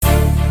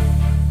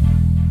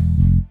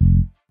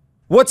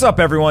What's up,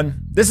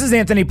 everyone? This is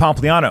Anthony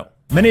Pompliano.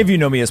 Many of you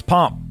know me as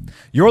Pomp.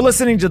 You're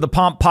listening to the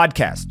Pomp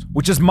Podcast,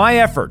 which is my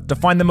effort to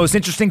find the most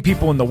interesting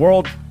people in the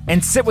world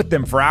and sit with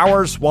them for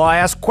hours while I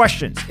ask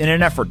questions in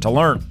an effort to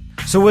learn.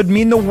 So it would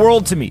mean the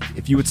world to me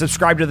if you would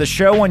subscribe to the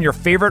show on your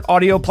favorite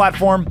audio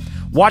platform,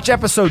 watch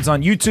episodes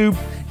on YouTube,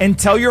 and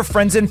tell your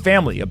friends and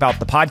family about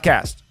the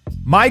podcast.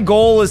 My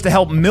goal is to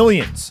help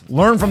millions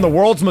learn from the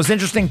world's most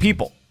interesting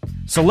people.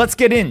 So let's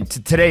get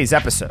into today's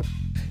episode.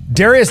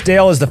 Darius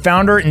Dale is the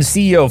founder and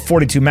CEO of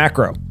 42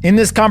 Macro. In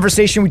this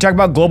conversation, we talk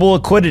about global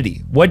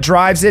liquidity, what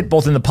drives it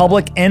both in the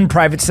public and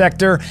private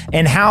sector,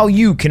 and how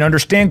you can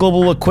understand global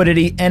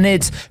liquidity and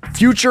its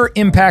future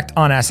impact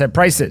on asset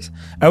prices.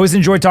 I always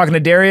enjoy talking to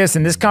Darius,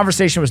 and this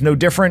conversation was no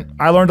different.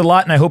 I learned a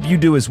lot, and I hope you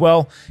do as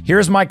well.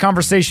 Here's my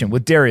conversation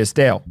with Darius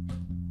Dale.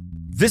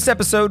 This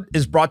episode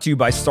is brought to you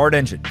by Start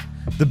Engine.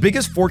 The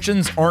biggest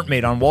fortunes aren't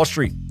made on Wall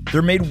Street.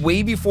 They're made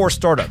way before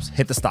startups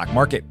hit the stock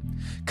market.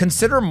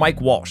 Consider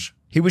Mike Walsh.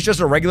 He was just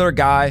a regular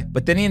guy,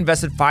 but then he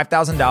invested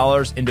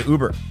 $5,000 into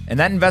Uber. And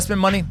that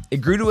investment money, it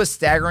grew to a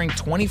staggering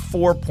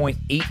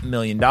 $24.8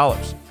 million.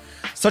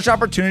 Such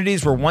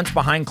opportunities were once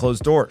behind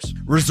closed doors,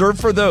 reserved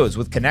for those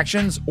with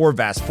connections or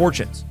vast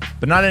fortunes.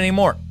 But not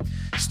anymore.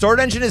 Start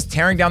Engine is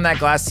tearing down that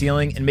glass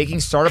ceiling and making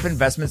startup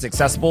investments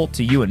accessible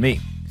to you and me.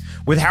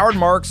 With Howard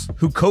Marks,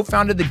 who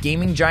co-founded the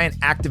gaming giant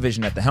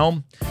Activision at the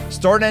helm,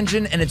 Start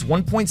Engine and its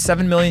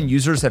 1.7 million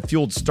users have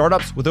fueled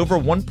startups with over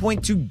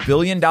 $1.2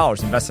 billion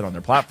invested on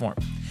their platform.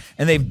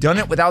 And they've done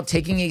it without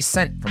taking a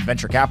cent from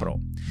venture capital.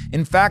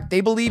 In fact,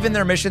 they believe in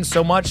their mission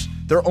so much,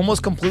 they're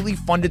almost completely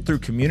funded through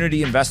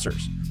community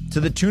investors, to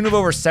the tune of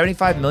over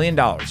 $75 million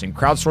in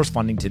crowdsourced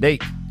funding to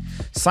date.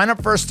 Sign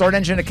up for a Start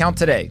Engine account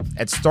today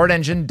at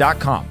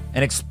startengine.com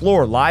and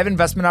explore live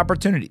investment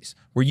opportunities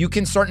where you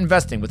can start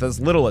investing with as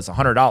little as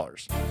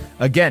 $100.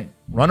 Again,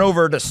 run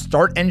over to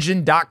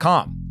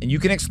startengine.com and you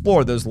can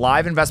explore those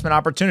live investment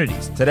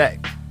opportunities today.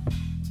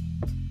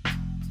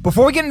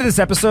 Before we get into this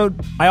episode,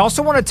 I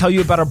also want to tell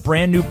you about a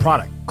brand new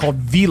product called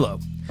Velo.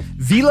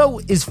 Velo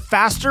is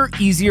faster,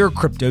 easier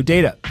crypto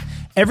data.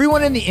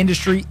 Everyone in the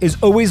industry is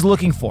always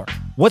looking for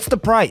what's the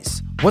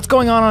price? What's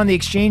going on the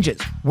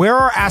exchanges? Where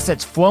are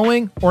assets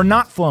flowing or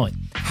not flowing?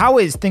 How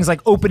is things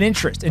like open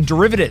interest and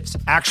derivatives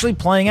actually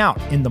playing out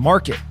in the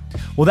market?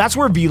 Well, that's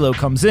where Velo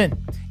comes in.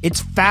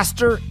 It's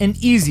faster and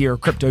easier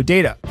crypto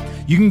data.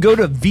 You can go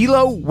to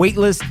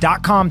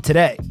velowaitlist.com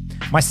today.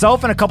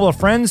 Myself and a couple of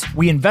friends,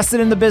 we invested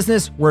in the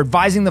business, we're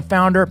advising the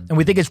founder, and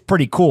we think it's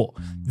pretty cool.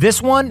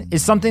 This one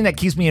is something that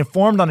keeps me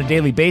informed on a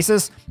daily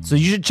basis, so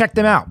you should check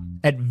them out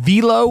at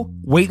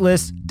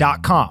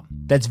velowaitlist.com.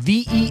 That's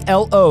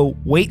VELO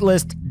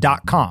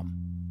waitlist.com.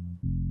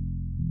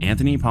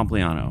 Anthony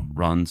Pompliano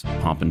runs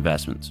Pomp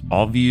Investments.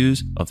 All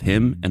views of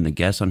him and the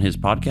guests on his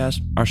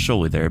podcast are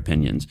solely their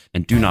opinions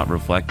and do not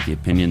reflect the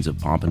opinions of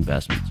Pomp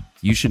Investments.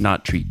 You should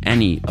not treat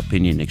any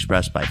opinion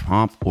expressed by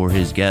Pomp or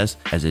his guests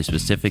as a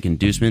specific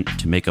inducement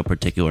to make a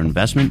particular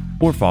investment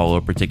or follow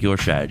a particular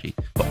strategy,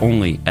 but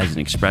only as an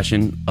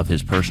expression of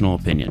his personal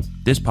opinion.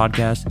 This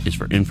podcast is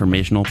for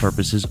informational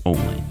purposes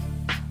only.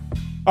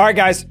 All right,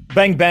 guys,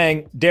 bang,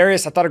 bang.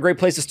 Darius, I thought a great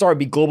place to start would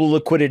be global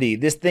liquidity.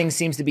 This thing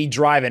seems to be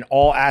driving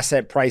all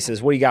asset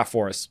prices. What do you got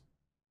for us?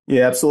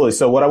 Yeah, absolutely.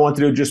 So what I want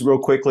to do just real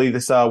quickly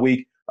this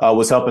week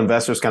was help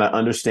investors kind of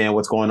understand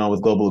what's going on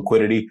with global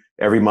liquidity.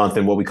 Every month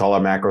in what we call our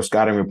macro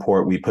scouting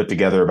report, we put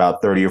together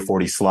about 30 or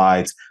 40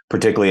 slides,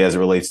 particularly as it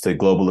relates to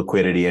global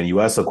liquidity and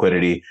U.S.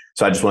 liquidity.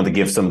 So I just wanted to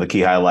give some of the key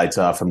highlights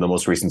from the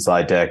most recent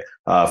slide deck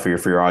for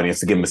your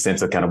audience to give them a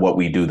sense of kind of what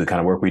we do, the kind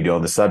of work we do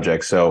on the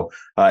subject. So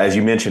as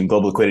you mentioned,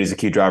 global liquidity is a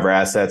key driver of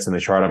assets. In the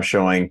chart, I'm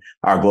showing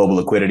our global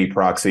liquidity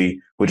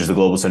proxy, which is the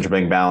global central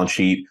bank balance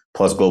sheet,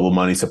 plus global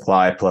money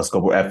supply, plus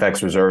global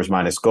FX reserves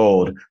minus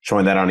gold,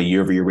 showing that on a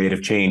year-over-year rate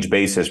of change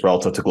basis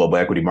relative to global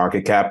equity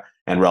market cap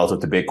and relative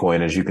to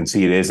Bitcoin. As you can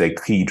see, it is a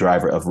key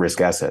driver of risk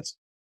assets.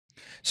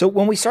 So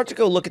when we start to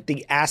go look at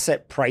the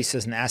asset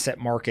prices and asset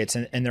markets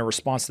and their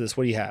response to this,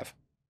 what do you have?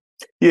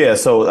 Yeah,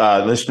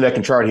 so this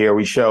second chart here,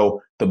 we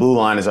show the blue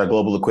line is our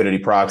global liquidity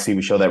proxy.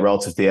 We show that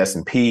relative to the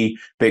S&P,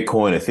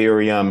 Bitcoin,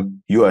 Ethereum,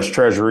 U.S.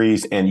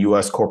 Treasuries, and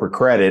U.S. corporate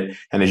credit.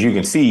 And as you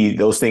can see,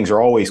 those things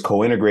are always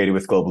co-integrated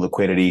with global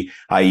liquidity,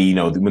 i.e.,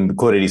 when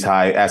liquidity is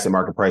high, asset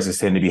market prices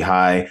tend to be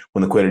high.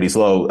 When liquidity is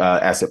low,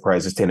 asset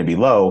prices tend to be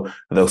low.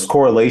 Those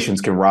correlations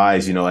can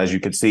rise, as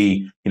you can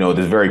see, they're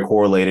very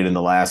correlated in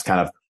the last kind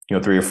of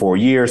 3 or 4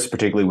 years,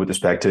 particularly with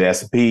respect to the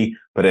S&P.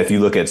 But if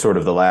you look at sort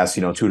of the last,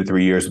 2 to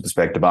 3 years with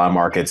respect to bond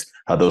markets,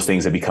 those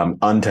things have become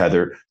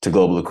untethered to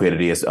global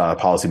liquidity as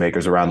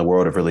policymakers around the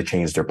world have really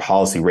changed their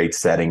policy rate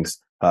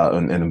settings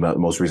in the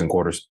most recent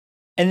quarters.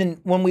 And then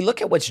when we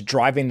look at what's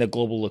driving the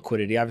global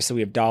liquidity, obviously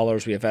we have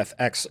dollars, we have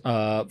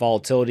FX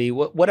volatility.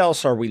 What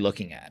else are we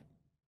looking at?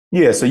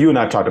 Yeah, so you and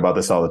I talked about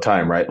this all the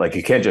time, right? Like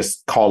you can't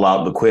just call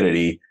out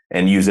liquidity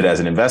and use it as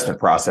an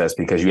investment process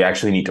because you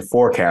actually need to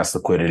forecast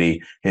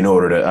liquidity in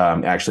order to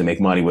actually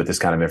make money with this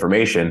kind of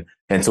information.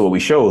 And so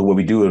what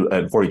we do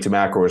at 42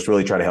 Macro is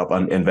really try to help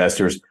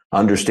investors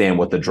understand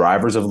what the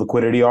drivers of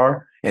liquidity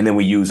are. And then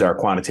we use our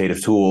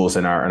quantitative tools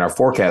and our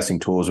forecasting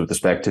tools with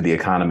respect to the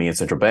economy and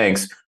central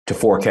banks to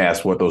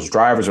forecast what those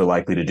drivers are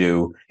likely to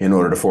do in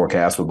order to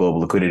forecast what global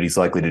liquidity is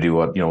likely to do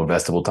at,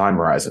 investable time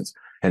horizons.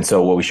 And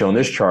so what we show in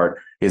this chart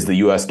is the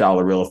US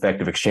dollar real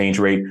effective exchange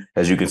rate.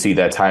 As you can see,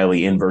 that's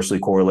highly inversely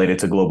correlated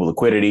to global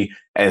liquidity,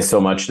 and so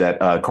much that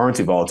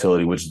currency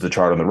volatility, which is the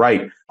chart on the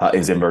right,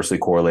 is inversely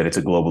correlated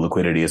to global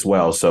liquidity as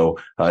well. So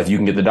if you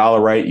can get the dollar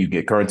right, you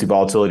get currency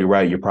volatility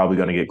right, you're probably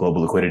going to get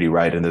global liquidity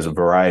right. And there's a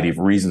variety of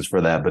reasons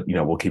for that, but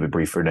we'll keep it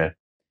brief for now.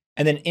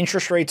 And then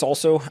interest rates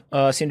also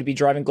seem to be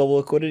driving global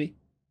liquidity.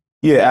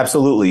 Yeah,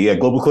 absolutely. Yeah,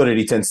 global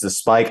liquidity tends to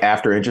spike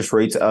after interest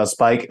rates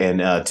spike,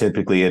 and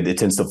typically it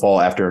tends to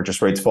fall after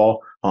interest rates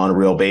fall on a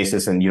real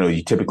basis. And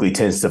you typically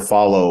tends to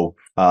follow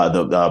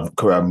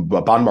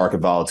the bond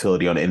market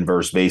volatility on an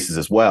inverse basis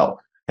as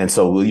well. And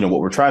so, what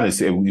we're trying to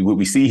see, what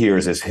we see here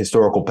is this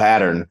historical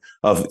pattern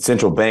of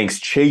central banks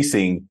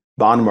chasing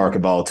bond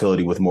market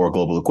volatility with more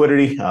global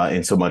liquidity,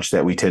 in so much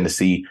that we tend to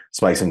see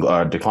spikes and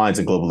declines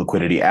in global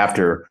liquidity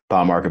after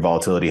bond market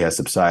volatility has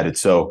subsided.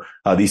 So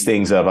these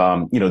things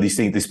of,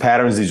 these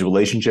patterns, these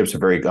relationships are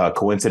very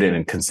coincident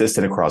and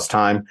consistent across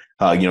time,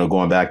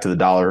 going back to the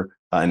dollar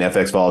and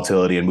FX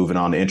volatility and moving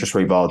on to interest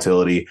rate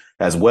volatility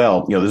as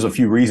well. There's a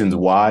few reasons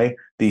why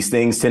these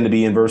things tend to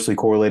be inversely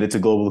correlated to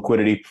global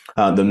liquidity.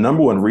 The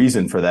number one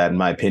reason for that, in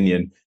my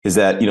opinion, is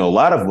that, a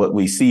lot of what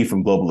we see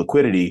from global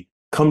liquidity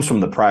comes from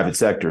the private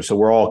sector. So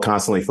we're all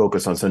constantly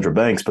focused on central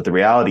banks, but the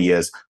reality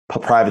is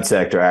private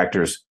sector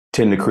actors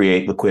tend to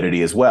create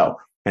liquidity as well.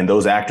 And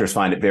those actors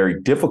find it very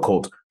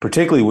difficult,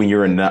 particularly when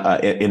you're in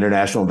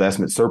international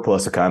investment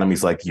surplus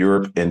economies like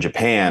Europe and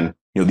Japan.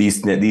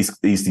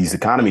 These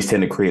economies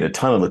tend to create a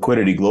ton of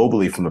liquidity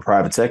globally from the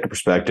private sector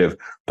perspective.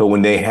 But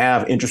when they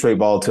have interest rate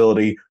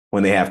volatility,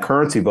 when they have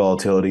currency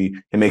volatility,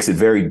 it makes it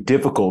very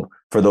difficult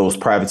for those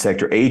private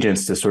sector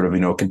agents to sort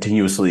of,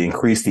 continuously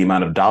increase the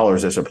amount of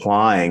dollars they're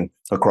supplying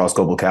across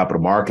global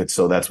capital markets.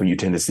 So that's when you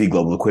tend to see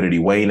global liquidity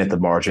wane at the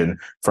margin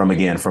from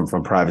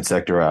private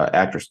sector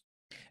actors.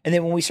 And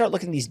then when we start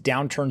looking at these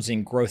downturns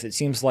in growth, it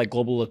seems like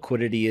global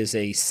liquidity is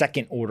a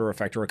second order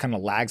effect, or it kind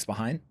of lags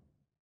behind.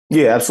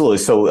 Yeah, absolutely.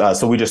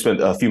 So we just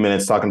spent a few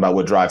minutes talking about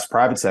what drives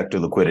private sector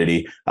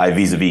liquidity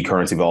vis-a-vis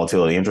currency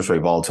volatility, interest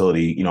rate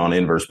volatility, on an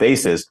inverse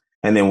basis.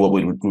 And then what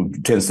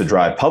tends to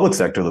drive public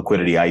sector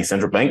liquidity, i.e.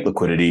 central bank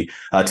liquidity,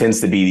 tends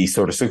to be these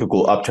sort of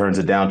cyclical upturns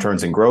and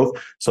downturns in growth.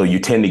 So you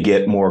tend to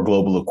get more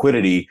global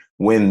liquidity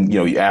when,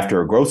 after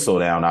a growth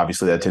slowdown.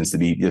 Obviously, that tends to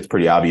be, it's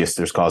pretty obvious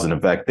there's cause and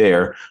effect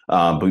there.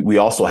 But we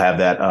also have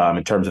that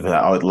in terms of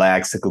how it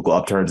lags cyclical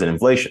upturns and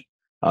inflation.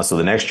 So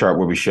the next chart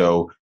where we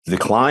show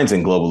declines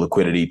in global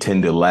liquidity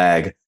tend to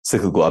lag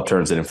cyclical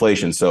upturns and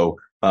inflation. So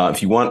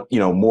if you want,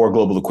 more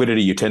global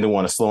liquidity, you tend to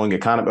want a slowing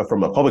economy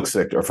from a public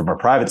sector or from a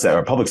private sector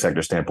or public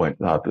sector standpoint.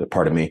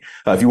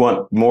 If you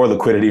want more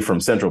liquidity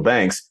from central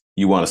banks,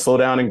 you want a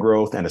slowdown in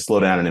growth and a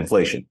slowdown in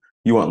inflation.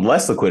 You want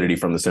less liquidity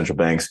from the central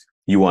banks.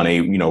 You want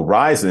a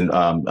rise in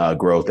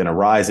growth and a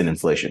rise in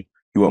inflation.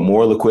 You want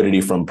more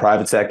liquidity from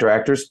private sector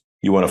actors.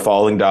 You want a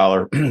falling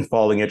dollar,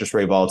 falling interest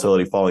rate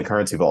volatility, falling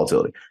currency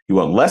volatility. You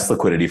want less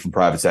liquidity from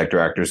private sector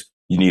actors.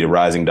 You need a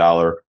rising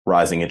dollar,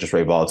 rising interest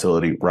rate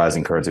volatility,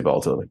 rising currency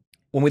volatility.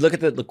 When we look at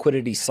the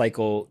liquidity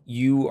cycle,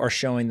 you are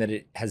showing that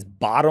it has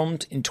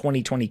bottomed in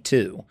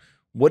 2022.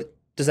 What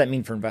does that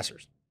mean for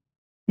investors?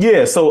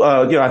 Yeah, so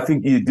I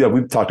think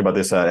we've talked about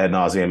this ad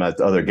nauseum.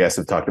 Other guests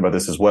have talked about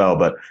this as well.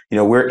 But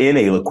we're in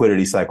a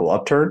liquidity cycle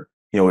upturn.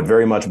 It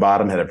very much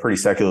bottomed, had a pretty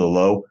secular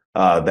low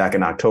back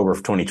in October of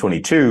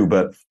 2022.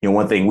 But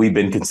one thing we've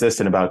been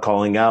consistent about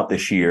calling out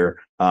this year,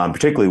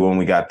 particularly when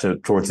we got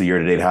towards the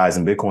year-to-date highs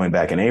in Bitcoin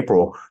back in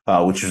April,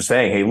 which was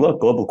saying, hey,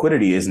 look, global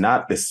liquidity is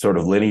not this sort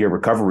of linear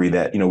recovery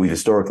that we've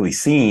historically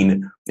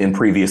seen in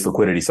previous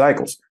liquidity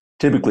cycles.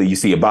 Typically, you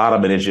see a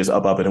bottom and it's just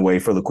up and away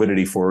for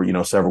liquidity for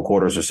several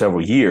quarters or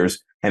several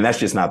years, and that's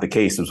just not the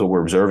case. That's what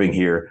we're observing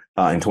here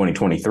in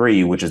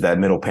 2023, which is that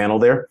middle panel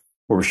there,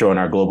 where we're showing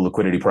our global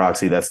liquidity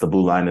proxy. That's the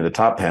blue line in the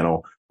top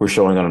panel. We're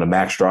showing on a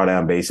max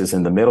drawdown basis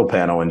in the middle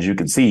panel. And as you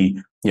can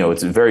see,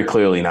 it's very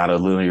clearly not a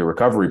linear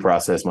recovery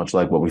process, much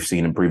like what we've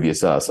seen in previous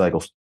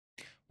cycles.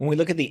 When we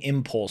look at the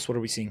impulse, what are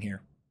we seeing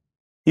here?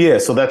 Yeah,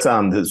 so that's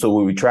so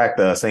we track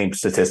the same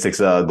statistics,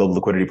 global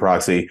liquidity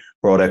proxy,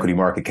 world equity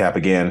market cap,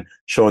 again,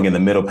 showing in the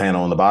middle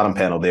panel and the bottom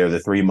panel there, the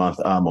 3-month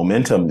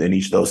momentum in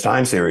each of those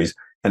time series.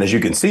 And as you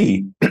can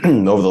see,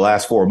 over the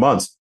last 4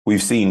 months,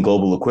 we've seen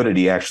global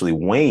liquidity actually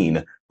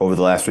wane over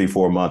the last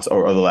 3-4 months,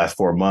 or the last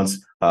 4 months.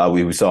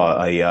 We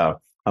saw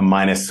a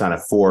minus kind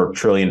of $4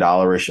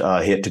 trillion-ish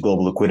hit to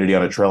global liquidity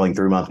on a trailing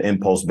 3-month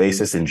impulse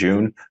basis in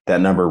June. That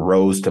number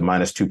rose to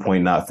minus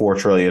 2.4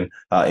 trillion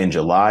in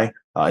July.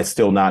 It's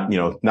still not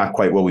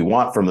quite what we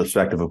want from the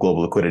perspective of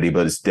global liquidity,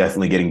 but it's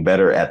definitely getting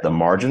better at the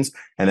margins.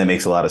 And that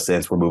makes a lot of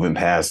sense. We're moving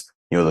past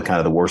the kind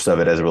of the worst of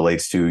it as it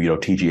relates to,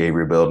 TGA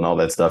rebuild and all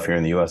that stuff here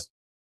in the U.S.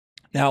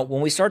 Now,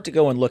 when we start to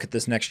go and look at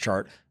this next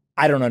chart,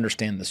 I don't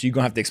understand this. You're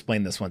going to have to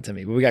explain this one to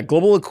me. But we got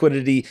global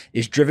liquidity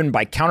is driven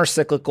by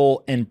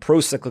countercyclical and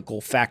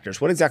procyclical factors.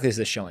 What exactly is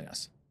this showing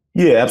us?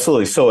 Yeah,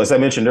 absolutely. So as I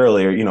mentioned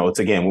earlier, it's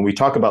again, when we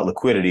talk about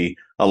liquidity,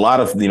 a lot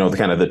of, the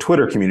kind of the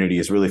Twitter community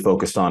is really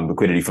focused on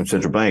liquidity from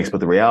central banks. But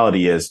the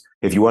reality is,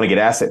 if you want to get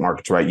asset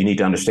markets right, you need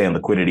to understand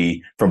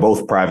liquidity from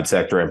both private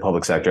sector and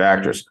public sector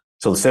actors.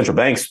 So the central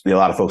banks, a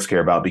lot of folks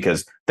care about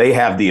because they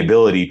have the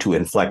ability to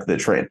inflect the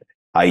trend.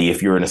 I.e.,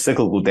 if you're in a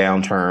cyclical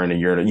downturn and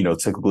you're in a,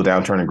 cyclical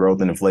downturn in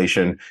growth and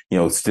inflation,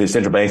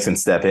 central banks can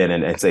step in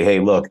and say, hey,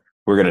 look,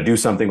 we're going to do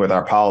something with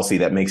our policy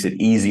that makes it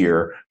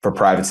easier for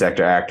private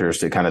sector actors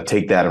to kind of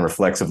take that and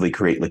reflexively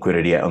create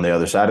liquidity on the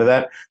other side of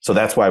that. So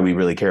that's why we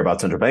really care about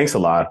central banks a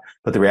lot.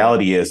 But the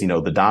reality is,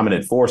 the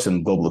dominant force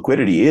in global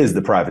liquidity is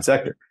the private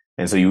sector.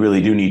 And so you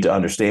really do need to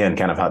understand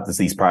kind of how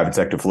these private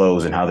sector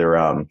flows and how they're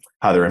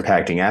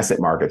impacting asset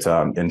markets.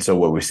 And so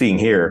what we're seeing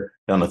here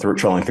on the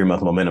trailing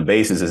 3-month momentum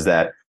basis is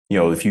that,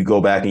 if you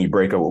go back and you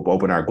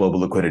open our global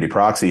liquidity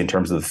proxy in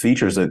terms of the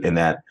features in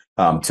that,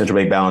 central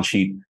bank balance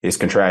sheet is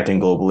contracting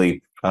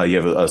globally. You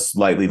have a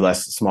slightly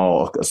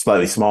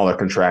smaller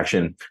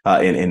contraction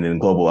in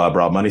global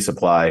broad money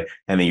supply,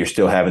 and then you're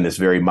still having this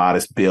very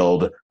modest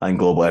build in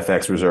global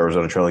FX reserves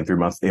on a trailing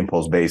 3-month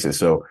impulse basis.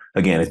 So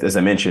again, as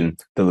I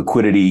mentioned, the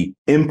liquidity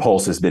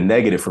impulse has been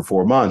negative for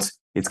 4 months.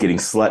 It's getting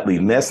slightly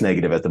less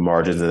negative at the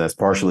margins, and that's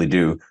partially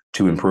due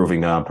to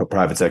improving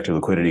private sector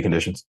liquidity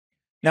conditions.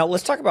 Now,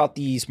 let's talk about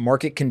these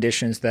market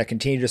conditions that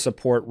continue to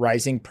support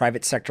rising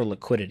private sector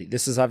liquidity.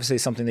 This is obviously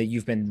something that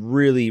you've been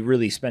really,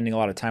 really spending a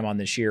lot of time on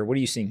this year. What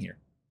are you seeing here?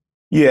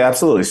 Yeah,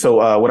 absolutely.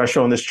 So what I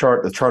show in this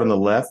chart, the chart on the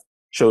left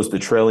shows the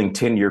trailing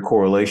 10-year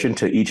correlation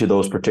to each of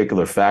those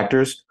particular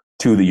factors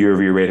to the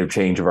year-over-year rate of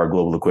change of our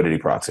global liquidity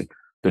proxy.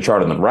 The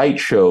chart on the right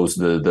shows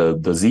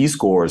the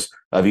Z-scores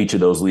of each of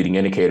those leading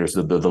indicators,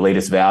 the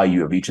latest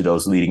value of each of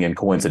those leading and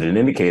coincident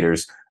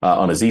indicators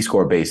on a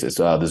Z-score basis.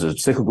 There's a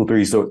cyclical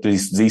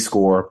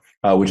Z-score,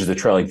 which is the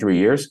trailing 3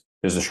 years.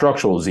 There's a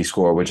structural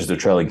Z-score, which is the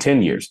trailing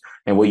 10 years.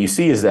 And what you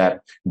see is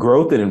that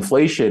growth and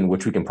inflation,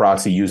 which we can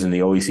proxy using the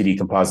OECD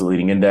Composite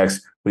Leading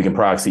Index, we can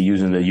proxy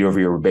using the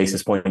year-over-year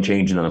basis point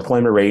change in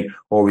unemployment rate,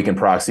 or we can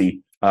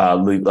proxy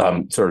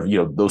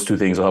those two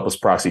things will help us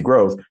proxy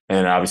growth.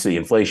 And obviously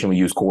inflation, we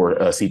use core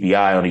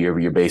CPI on a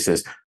year-over-year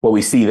basis. What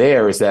we see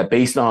there is that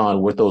based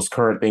on what those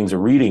current things are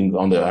reading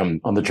on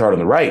the chart on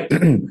the right,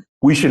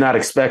 we should not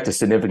expect a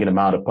significant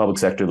amount of public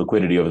sector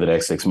liquidity over the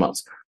next 6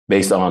 months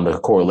based on the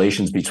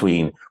correlations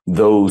between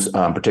those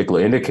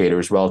particular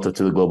indicators relative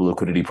to the global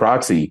liquidity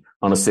proxy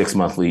on a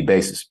 6-month lead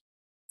basis.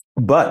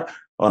 But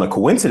on a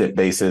coincident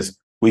basis,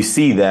 we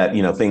see that,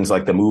 things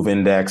like the MOVE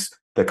index,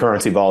 the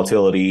currency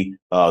volatility,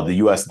 the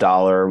US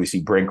dollar, we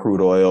see Brent crude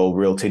oil,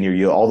 real 10-year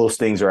yield, all those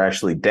things are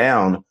actually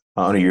down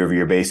on a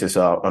year-over-year basis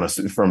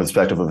from a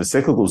perspective of the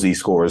cyclical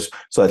Z-scores.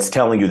 So that's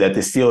telling you that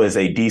this still is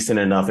a decent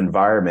enough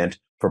environment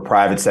for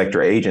private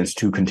sector agents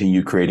to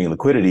continue creating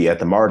liquidity at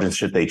the margins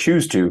should they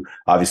choose to.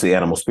 Obviously,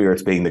 animal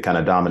spirits being the kind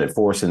of dominant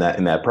force in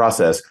that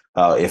process,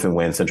 if and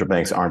when central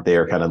banks aren't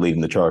there kind of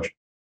leading the charge.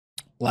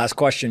 Last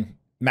question.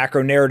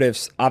 Macro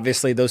narratives,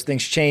 obviously those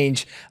things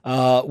change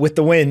with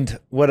the wind.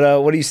 What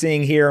are you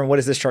seeing here, and what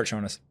is this chart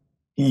showing us?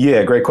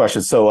 Yeah, great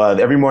question. So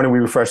every morning we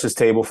refresh this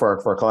table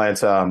for our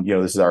clients.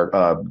 This is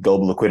our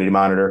global liquidity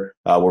monitor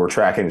where we're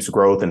tracking its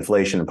growth,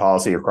 inflation, and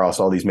policy across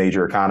all these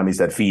major economies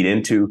that feed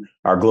into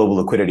our global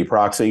liquidity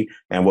proxy.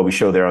 And what we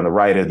show there on the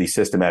right are these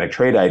systematic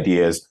trade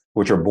ideas,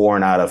 which are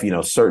born out of,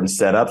 certain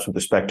setups with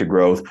respect to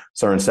growth,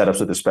 certain setups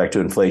with respect to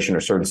inflation, or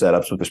certain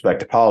setups with respect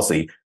to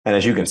policy. And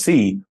as you can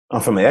see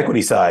from the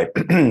equity side,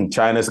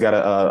 China's got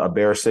a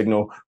bearish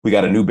signal. We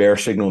got a new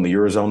bearish signal in the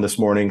Eurozone this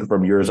morning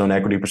from Eurozone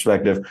equity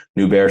perspective,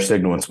 new bearish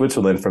signal in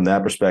Switzerland from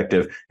that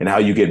perspective. And how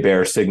you get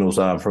bearish signals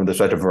from the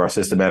perspective of our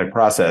systematic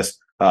process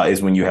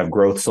is when you have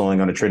growth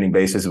slowing on a trending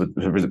basis with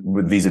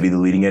vis-a-vis the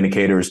leading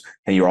indicators,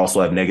 and you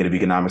also have negative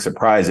economic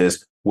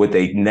surprises with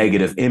a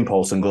negative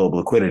impulse in global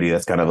liquidity.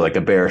 That's kind of like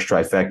a bearish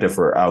trifecta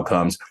for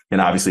outcomes.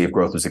 And obviously, if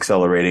growth was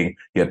accelerating,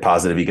 you had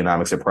positive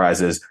economic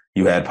surprises,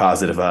 you had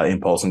positive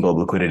impulse in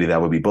global liquidity,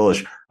 that would be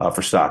bullish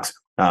for stocks.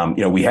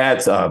 We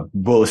had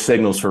bullish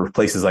signals for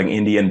places like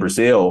India and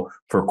Brazil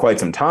for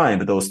quite some time,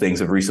 but those things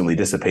have recently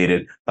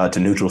dissipated to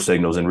neutral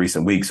signals in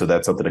recent weeks. So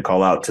that's something to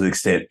call out to the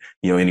extent,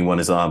 anyone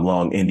is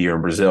long India or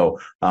Brazil.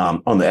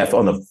 On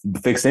the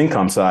fixed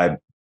income side,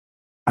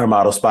 our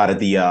model spotted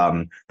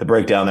the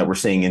breakdown that we're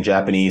seeing in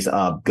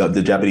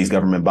the Japanese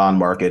government bond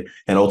market,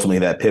 and ultimately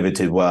that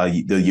pivoted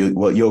the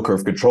yield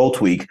curve control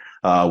tweak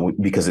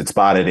because it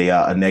spotted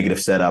a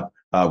negative setup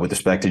with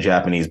respect to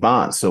Japanese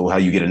bonds. So how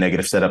you get a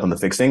negative setup on the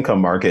fixed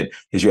income market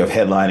is you have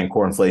headline and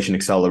core inflation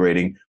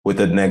accelerating with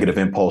a negative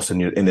impulse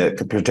in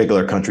that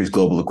particular country's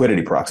global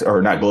liquidity proxy,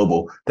 or not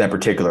global, that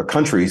particular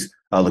country's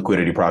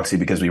liquidity proxy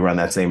because we run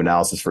that same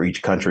analysis for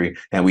each country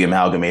and we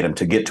amalgamate them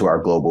to get to our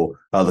global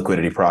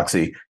liquidity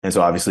proxy. And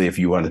so obviously, if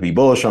you want to be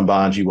bullish on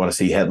bonds, you want to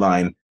see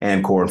headline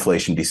and core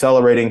inflation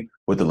decelerating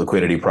with the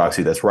liquidity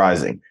proxy that's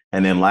rising.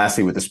 And then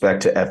lastly, with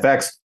respect to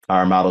FX,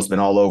 our model's been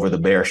all over the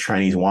bearish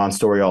Chinese yuan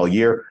story all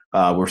year.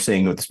 We're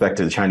seeing with respect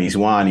to the Chinese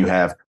yuan, you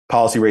have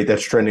policy rate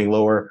that's trending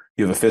lower.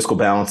 You have a fiscal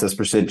balance that's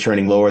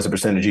trending lower as a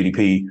percent of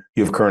GDP.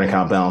 You have current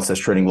account balance that's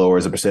trending lower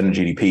as a percent of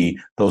GDP.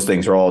 Those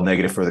things are all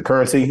negative for the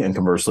currency. And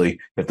conversely,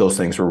 if those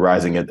things were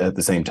rising at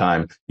the same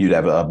time, you'd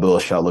have a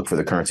bullish outlook for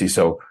the currency.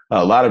 So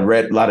a lot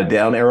of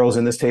down arrows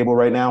in this table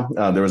right now.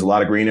 There was a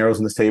lot of green arrows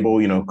in this table,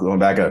 going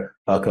back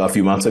a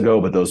few months ago,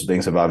 but those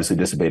things have obviously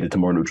dissipated to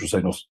more neutral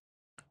signals.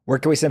 Where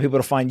can we send people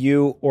to find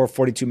you or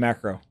 42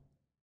 Macro?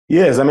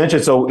 Yeah, as I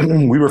mentioned, so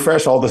we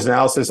refresh all this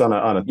analysis on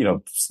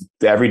a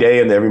every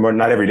day and every morning.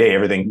 Not every day,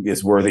 everything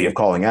is worthy of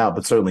calling out,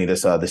 but certainly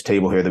this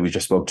table here that we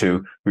just spoke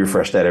to, we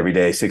refresh that every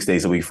day, 6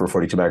 days a week for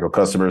 42 Macro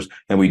customers,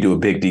 and we do a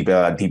big deep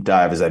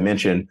dive, as I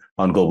mentioned,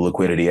 on global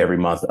liquidity every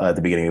month at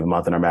the beginning of the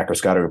month in our macro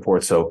scouting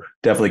report. So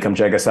definitely come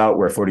check us out.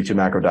 We're at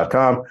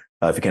 42macro.com.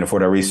 If you can't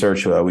afford our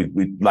research,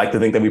 we like to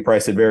think that we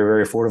price it very,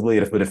 very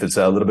affordably. But if it's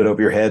a little bit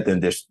over your head,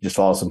 then just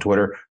follow us on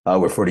Twitter.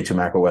 We're 42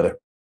 Macro Weather.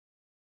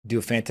 Do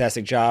a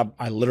fantastic job.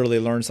 I literally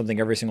learn something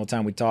every single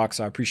time we talk.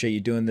 So I appreciate you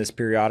doing this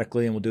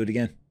periodically, and we'll do it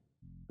again.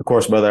 Of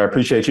course, brother. I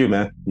appreciate you,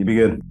 man. You be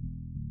good.